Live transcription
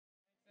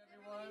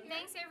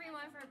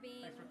for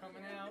being. Thanks for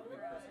coming out.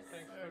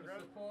 Thanks for the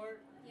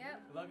support.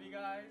 Yep. Love you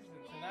guys.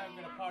 And tonight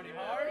we're gonna party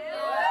hard.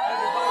 Yeah.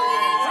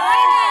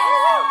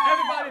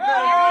 Everybody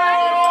better.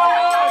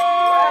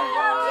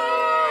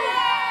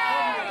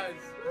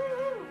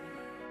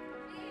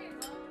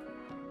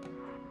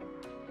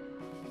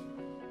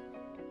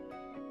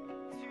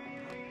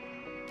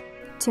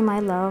 To my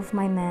love,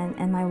 my man,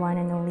 and my one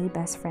and only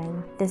best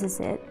friend, this is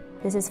it.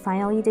 This is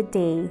finally the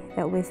day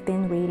that we've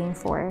been waiting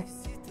for.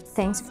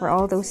 Thanks for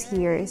all those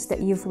years that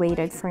you've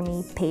waited for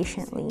me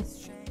patiently.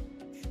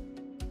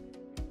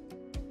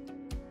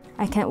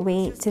 I can't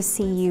wait to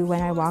see you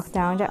when I walk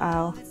down the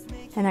aisle,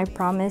 and I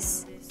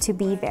promise to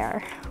be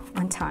there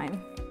on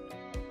time.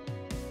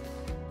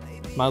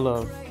 My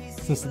love,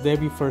 since the day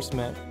we first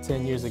met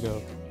 10 years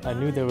ago, I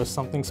knew there was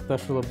something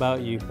special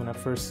about you when I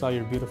first saw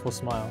your beautiful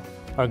smile.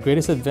 Our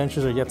greatest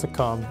adventures are yet to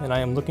come, and I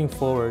am looking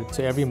forward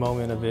to every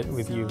moment of it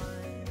with you.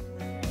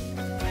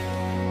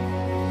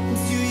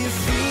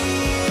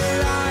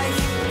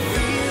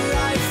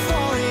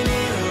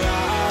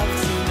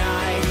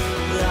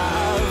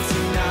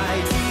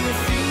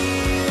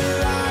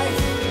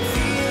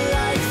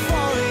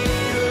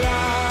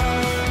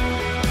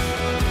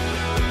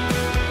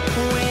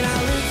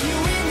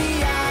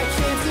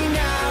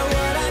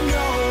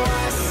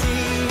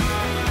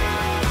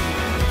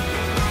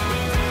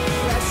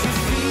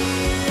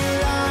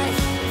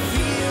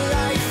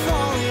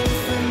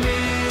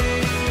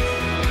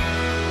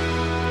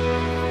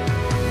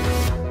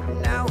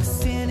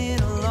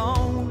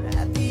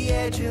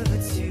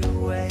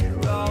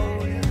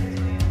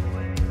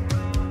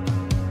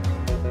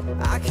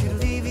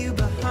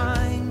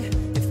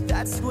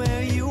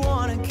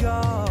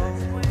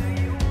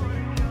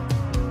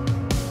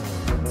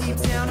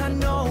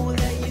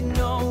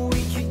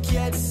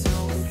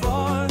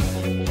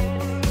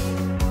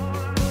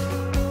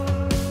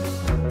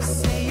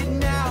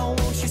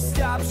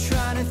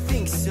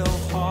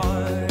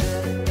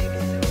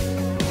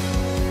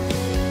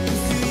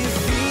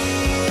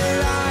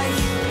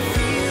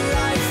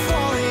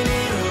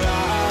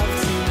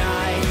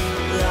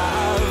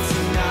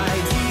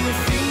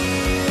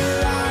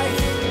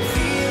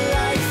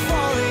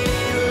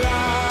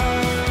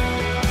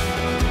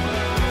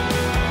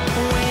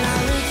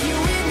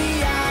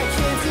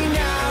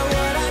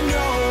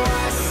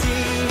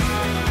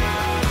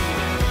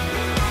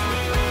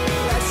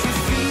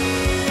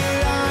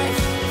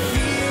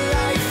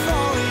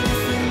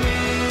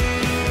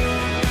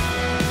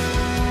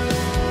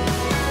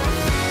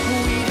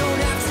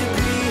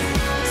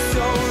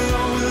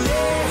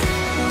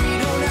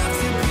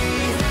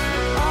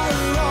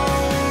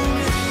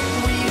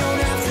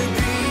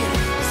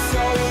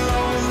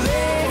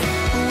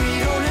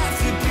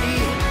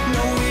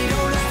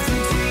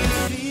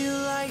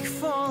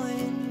 Falling